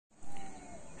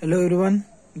Hello everyone,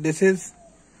 this is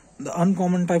the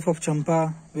uncommon type of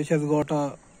champa which has got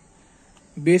a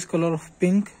base color of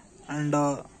pink and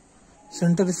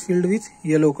center is filled with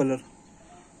yellow color.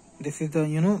 This is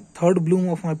the third bloom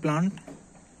of my plant.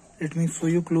 Let me show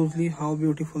you closely how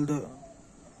beautiful the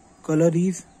color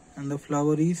is and the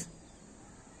flower is.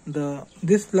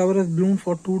 This flower has bloomed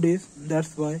for 2 days,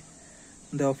 that's why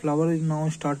the flower is now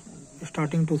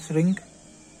starting to shrink.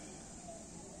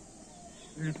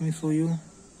 Let me show you.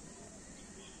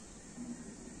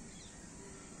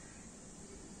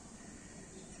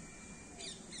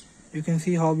 You can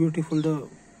see how beautiful the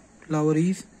flower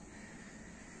is.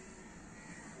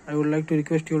 I would like to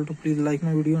request you all to please like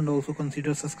my video and also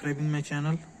consider subscribing my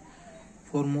channel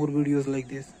for more videos like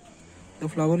this. The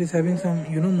flower is having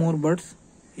some more buds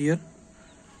here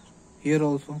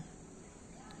also.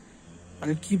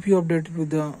 I'll keep you updated with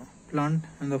the plant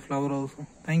and the flower also.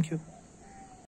 Thank you.